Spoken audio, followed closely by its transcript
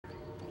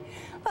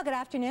Well, good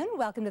afternoon.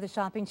 Welcome to the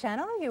Shopping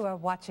Channel. You are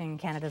watching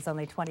Canada's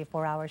only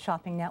 24-hour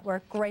shopping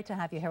network. Great to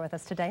have you here with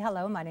us today.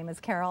 Hello, my name is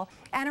Carol.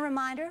 And a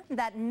reminder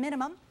that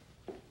minimum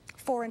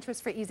 4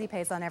 interest for easy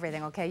pays on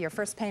everything, okay? Your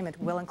first payment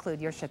will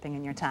include your shipping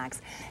and your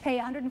tax. Hey,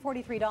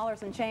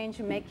 $143 and change.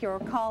 Make your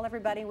call,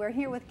 everybody. We're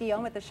here with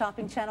Guillaume at the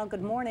Shopping Channel.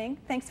 Good morning.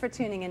 Thanks for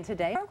tuning in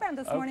today. Program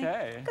this morning.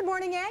 Good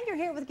morning, Ann. You're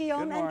here with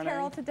Guillaume and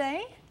Carol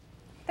today.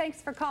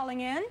 Thanks for calling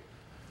in.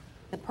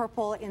 The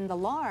purple in the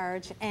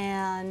large,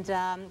 and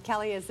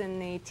Kelly is in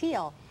the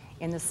teal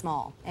in the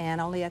small. And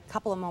only a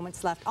couple of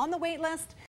moments left on the wait list.